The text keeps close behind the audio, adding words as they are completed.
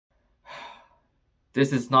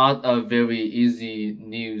this is not a very easy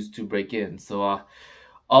news to break in. So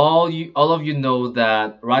all of you know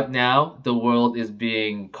that right now the world is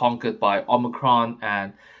being conquered by Omicron,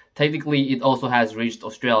 and technically it also has reached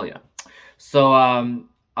Australia. So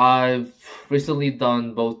I've recently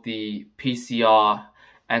done both the PCR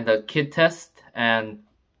and the kit test, and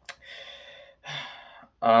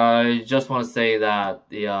I just want to say that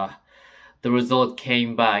the result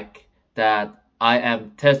came back that I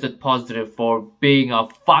am tested positive for being a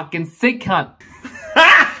fucking sick cunt.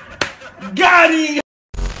 Got it!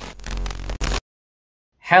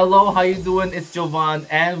 Hello, how you doing? It's Jovan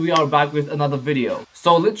and we are back with another video.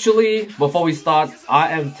 So literally, before we start, I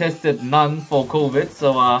am tested none for COVID,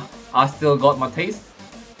 so I still got my taste.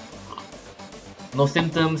 No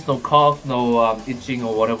symptoms, no cough, no itching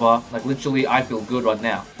or whatever. Like literally, I feel good right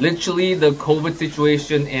now. Literally, the COVID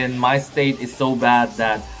situation in my state is so bad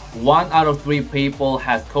that 1 out of 3 people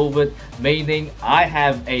has COVID, meaning I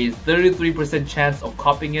have a 33% chance of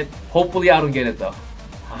copying it. Hopefully I don't get it though.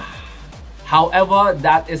 However,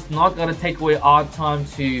 that is not gonna take away our time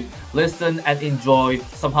to listen and enjoy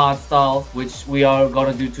some hardstyle, which we are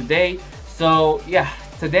gonna do today. So yeah,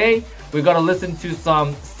 today we're gonna listen to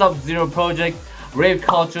some Sub-Zero Project, Rave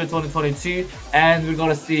Culture 2022, and we're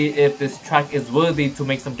gonna see if this track is worthy to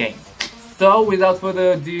make some gains. So without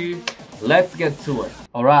further ado, let's get to it.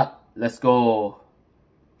 Alright, let's go.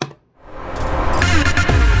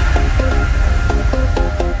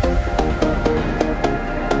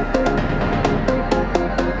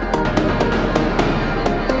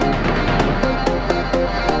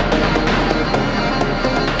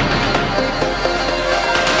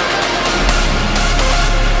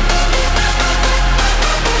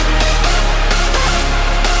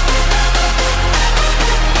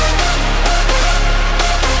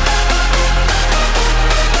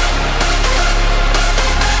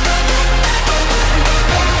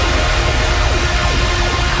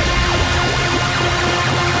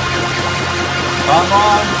 Come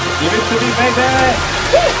on, give it to me, baby!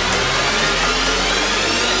 Welcome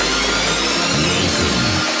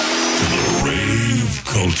to the Rave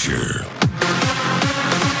Culture.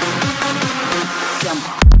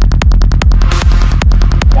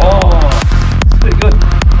 Oh, it's pretty good.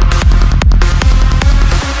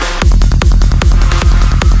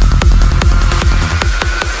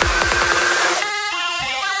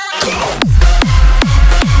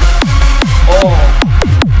 Oh,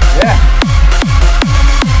 yeah.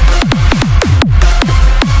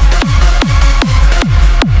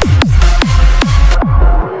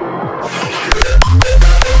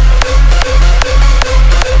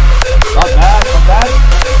 Not bad, not bad.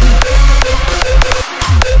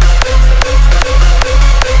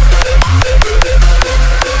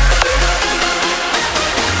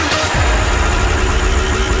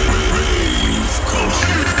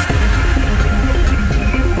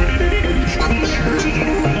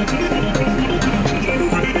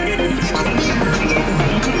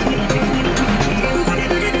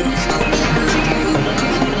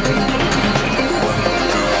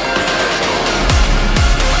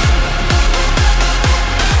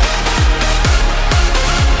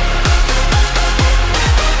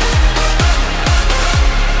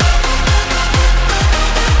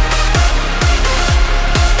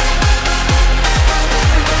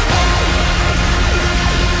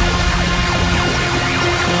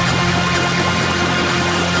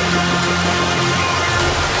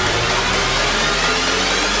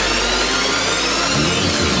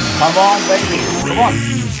 Come on, baby. Come on.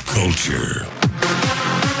 Rave Culture.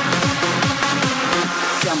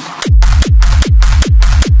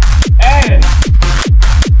 Hey!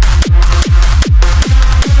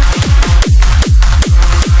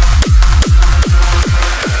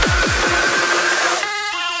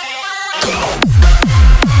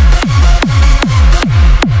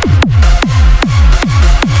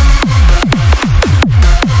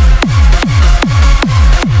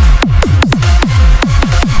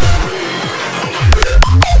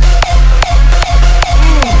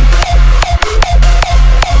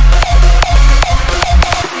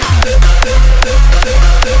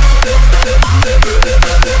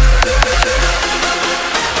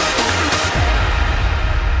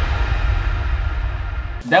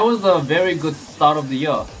 That was a very good start of the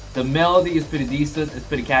year. The melody is pretty decent, it's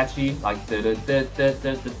pretty catchy, like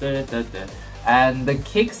and the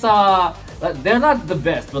kicks are, they're not the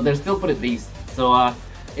best, but they're still pretty decent. So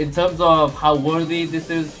in terms of how worthy this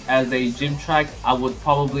is as a gym track, I would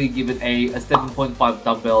probably give it a 7.5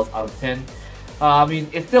 dumbbells out of 10. I mean,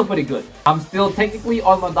 it's still pretty good. I'm still technically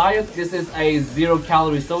on my diet. This is a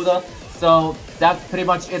 0-calorie soda. So that's pretty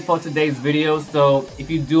much it for today's video. So if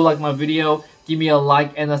you do like my video, give me a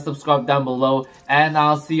like and a subscribe down below, and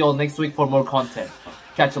I'll see you all next week for more content.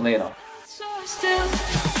 Catch you later. So still